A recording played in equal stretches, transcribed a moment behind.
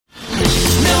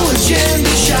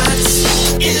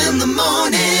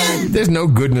There's no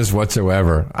goodness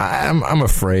whatsoever. I'm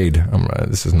afraid.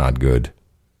 This is not good.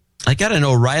 I got an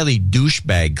O'Reilly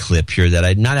douchebag clip here that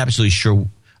I'm not absolutely sure.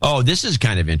 Oh, this is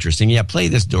kind of interesting. Yeah, play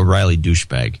this O'Reilly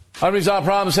douchebag. Unresolved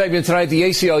Problem segment tonight. The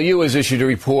ACLU has issued a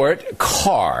report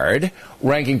card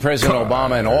ranking President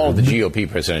Obama and all of the GOP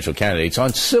presidential candidates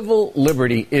on civil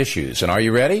liberty issues. And are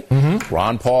you ready? Mm-hmm.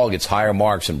 Ron Paul gets higher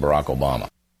marks than Barack Obama.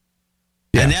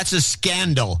 Yeah. And that's a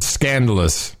scandal.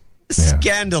 Scandalous.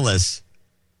 Scandalous.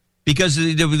 Because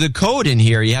the code in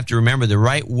here, you have to remember the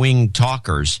right-wing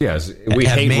talkers. Yes, we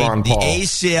hate Ron Paul. The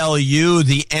ACLU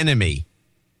the enemy.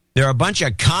 They're a bunch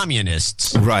of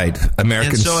communists. Right.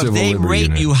 American Civil Liberty. And so if they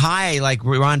rate you high, like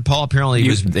Ron Paul apparently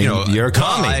was, you're a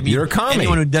commie. You're a commie.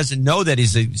 Anyone who doesn't know that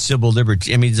he's a civil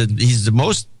liberty, I mean, he's the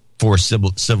most for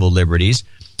civil liberties.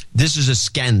 This is a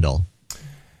scandal.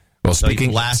 Well, speaking,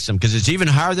 so blast him because it's even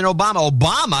higher than Obama.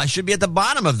 Obama should be at the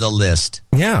bottom of the list.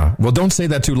 Yeah. Well, don't say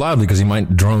that too loudly because he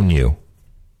might drone you.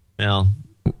 Well,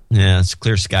 yeah, it's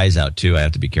clear skies out too. I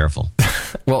have to be careful.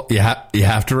 Well, you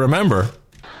have to remember.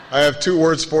 I have 2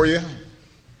 words for you.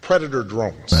 Predator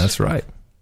drones. That's right.